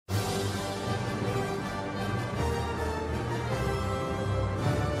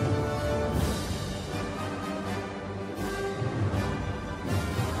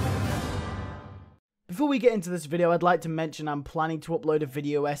Before we get into this video, I'd like to mention I'm planning to upload a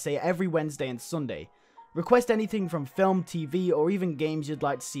video essay every Wednesday and Sunday. Request anything from film, TV, or even games you'd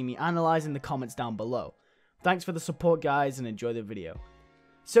like to see me analyze in the comments down below. Thanks for the support guys, and enjoy the video.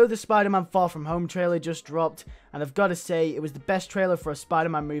 So the Spider-Man Far From Home trailer just dropped, and I've got to say it was the best trailer for a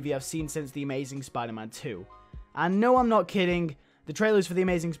Spider-Man movie I've seen since The Amazing Spider-Man 2. And no, I'm not kidding, the trailers for The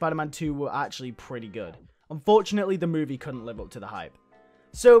Amazing Spider-Man 2 were actually pretty good. Unfortunately, the movie couldn't live up to the hype.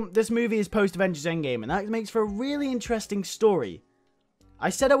 So this movie is post-Avengers Endgame, and that makes for a really interesting story. I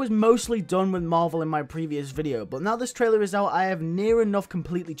said I was mostly done with Marvel in my previous video, but now this trailer is out, I have near enough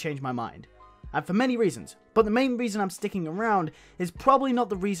completely changed my mind. And for many reasons, but the main reason I'm sticking around is probably not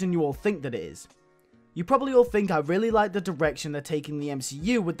the reason you all think that it is. You probably all think I really like the direction they're taking the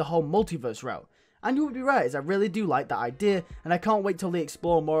MCU with the whole multiverse route, and you would be right, as I really do like that idea, and I can't wait till they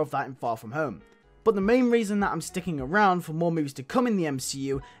explore more of that in Far From Home. But the main reason that I'm sticking around for more movies to come in the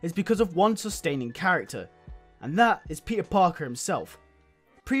MCU is because of one sustaining character, and that is Peter Parker himself.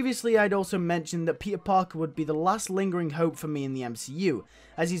 Previously, I'd also mentioned that Peter Parker would be the last lingering hope for me in the MCU,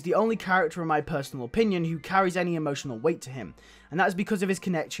 as he's the only character in my personal opinion who carries any emotional weight to him, and that is because of his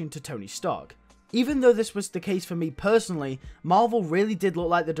connection to Tony Stark. Even though this was the case for me personally, Marvel really did look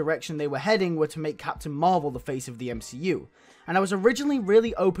like the direction they were heading were to make Captain Marvel the face of the MCU, and I was originally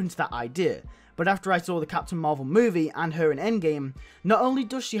really open to that idea, but after I saw the Captain Marvel movie and her in Endgame, not only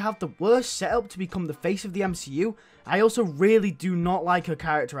does she have the worst setup to become the face of the MCU, I also really do not like her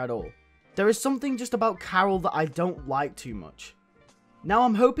character at all. There is something just about Carol that I don't like too much. Now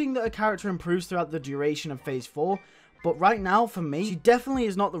I'm hoping that her character improves throughout the duration of Phase 4, but right now for me, she definitely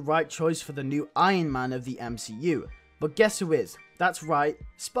is not the right choice for the new Iron Man of the MCU. But guess who is? That's right,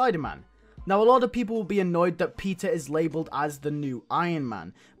 Spider-Man. Now a lot of people will be annoyed that Peter is labelled as the new Iron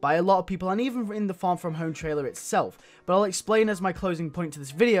Man by a lot of people, and even in the Far From Home trailer itself, but I'll explain as my closing point to this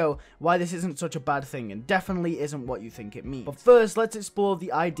video why this isn't such a bad thing and definitely isn't what you think it means. But first, let's explore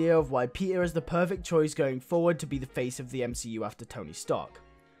the idea of why Peter is the perfect choice going forward to be the face of the MCU after Tony Stark.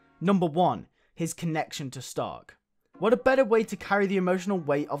 Number 1. His connection to Stark. What a better way to carry the emotional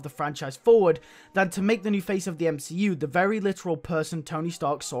weight of the franchise forward than to make the new face of the MCU the very literal person Tony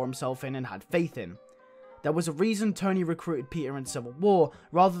Stark saw himself in and had faith in. There was a reason Tony recruited Peter in Civil War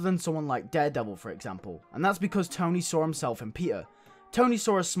rather than someone like Daredevil, for example, and that's because Tony saw himself in Peter. Tony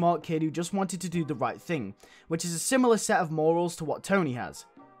saw a smart kid who just wanted to do the right thing, which is a similar set of morals to what Tony has.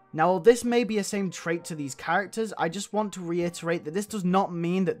 Now, while this may be a same trait to these characters, I just want to reiterate that this does not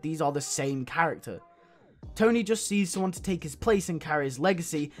mean that these are the same character. Tony just sees someone to take his place and carry his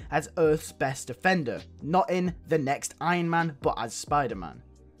legacy as Earth's best defender, not in the next Iron Man, but as Spider-Man.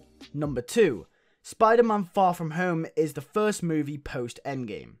 Number 2. Spider-Man Far From Home is the first movie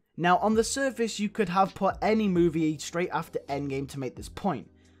post-Endgame. Now, on the surface, you could have put any movie straight after Endgame to make this point,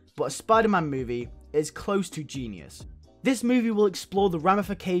 but a Spider-Man movie is close to genius. This movie will explore the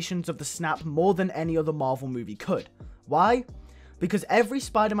ramifications of the snap more than any other Marvel movie could. Why? Because every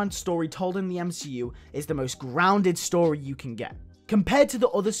Spider-Man story told in the MCU is the most grounded story you can get. Compared to the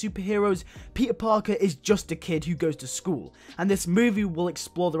other superheroes, Peter Parker is just a kid who goes to school, and this movie will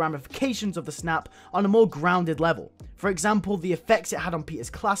explore the ramifications of the snap on a more grounded level. For example, the effects it had on Peter's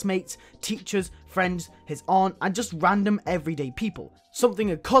classmates, teachers, friends, his aunt, and just random everyday people.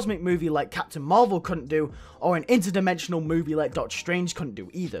 Something a cosmic movie like Captain Marvel couldn't do, or an interdimensional movie like Doctor Strange couldn't do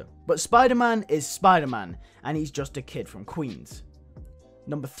either. But Spider-Man is Spider-Man, and he's just a kid from Queens.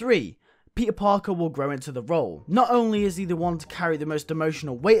 Number 3. Peter Parker will grow into the role. Not only is he the one to carry the most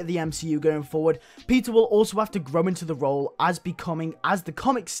emotional weight of the MCU going forward, Peter will also have to grow into the role as becoming, as the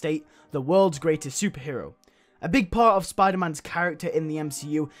comics state, the world's greatest superhero. A big part of Spider-Man's character in the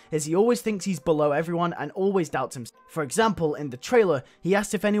MCU is he always thinks he's below everyone and always doubts himself. For example, in the trailer, he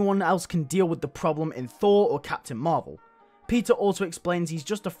asked if anyone else can deal with the problem in Thor or Captain Marvel. Peter also explains he's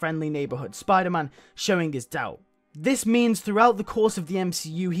just a friendly neighborhood Spider-Man, showing his doubt. This means throughout the course of the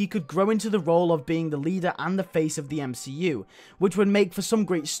MCU, he could grow into the role of being the leader and the face of the MCU, which would make for some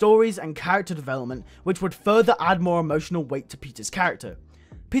great stories and character development, which would further add more emotional weight to Peter's character.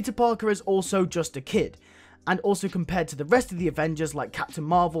 Peter Parker is also just a kid, and also compared to the rest of the Avengers like Captain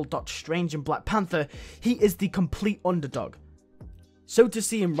Marvel, Doctor Strange and Black Panther, he is the complete underdog. So to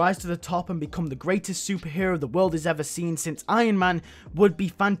see him rise to the top and become the greatest superhero the world has ever seen since Iron Man would be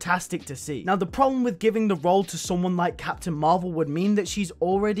fantastic to see. Now the problem with giving the role to someone like Captain Marvel would mean that she's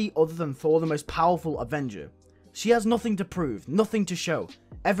already, other than Thor, the most powerful Avenger. She has nothing to prove, nothing to show.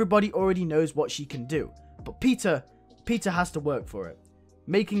 Everybody already knows what she can do. But Peter has to work for it,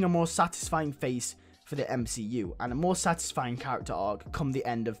 making a more satisfying face for the MCU and a more satisfying character arc come the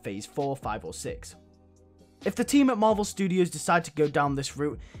end of Phase 4, 5 or 6. If the team at Marvel Studios decide to go down this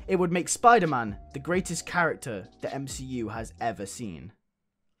route, it would make Spider-Man the greatest character the MCU has ever seen.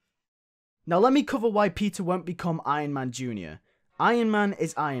 Now let me cover why Peter won't become Iron Man Jr. Iron Man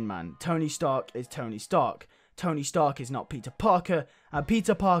is Iron Man, Tony Stark is Tony Stark. Tony Stark is not Peter Parker, and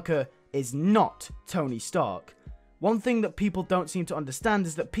Peter Parker is not Tony Stark. One thing that people don't seem to understand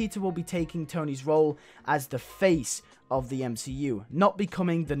is that Peter will be taking Tony's role as the face of the MCU, not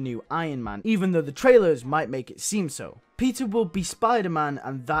becoming the new Iron Man, even though the trailers might make it seem so. Peter will be Spider-Man,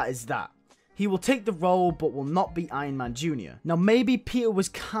 and that is that. He will take the role, but will not be Iron Man Jr. Now maybe Peter was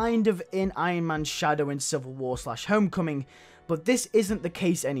kind of in Iron Man's shadow in Civil War / Homecoming, but this isn't the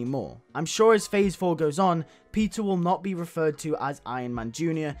case anymore. I'm sure as Phase 4 goes on, Peter will not be referred to as Iron Man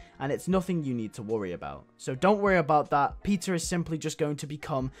Jr., and it's nothing you need to worry about. So don't worry about that, Peter is simply just going to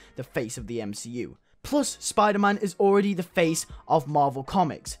become the face of the MCU. Plus, Spider-Man is already the face of Marvel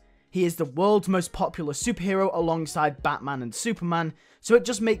Comics. He is the world's most popular superhero alongside Batman and Superman, so it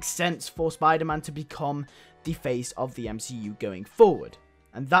just makes sense for Spider-Man to become the face of the MCU going forward.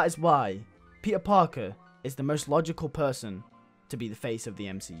 And that is why Peter Parker is the most logical person to be the face of the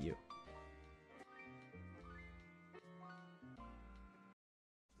MCU.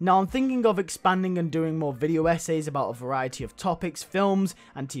 Now I'm thinking of expanding and doing more video essays about a variety of topics, films,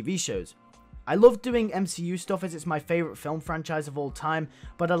 and TV shows. I love doing MCU stuff as it's my favourite film franchise of all time,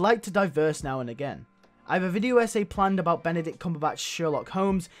 but I like to diverse now and again. I have a video essay planned about Benedict Cumberbatch's Sherlock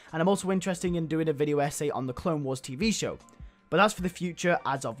Holmes, and I'm also interested in doing a video essay on the Clone Wars TV show. But that's for the future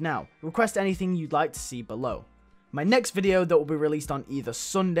as of now. Request anything you'd like to see below. My next video that will be released on either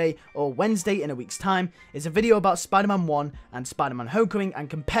Sunday or Wednesday in a week's time is a video about Spider-Man 1 and Spider-Man Homecoming and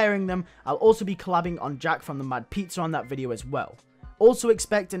comparing them. I'll also be collabing on Jack from the Mad Pizza on that video as well. Also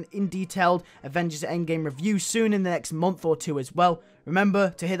expect an in-detailed Avengers Endgame review soon in the next month or two as well.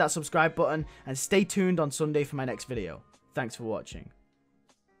 Remember to hit that subscribe button and stay tuned on Sunday for my next video. Thanks for watching.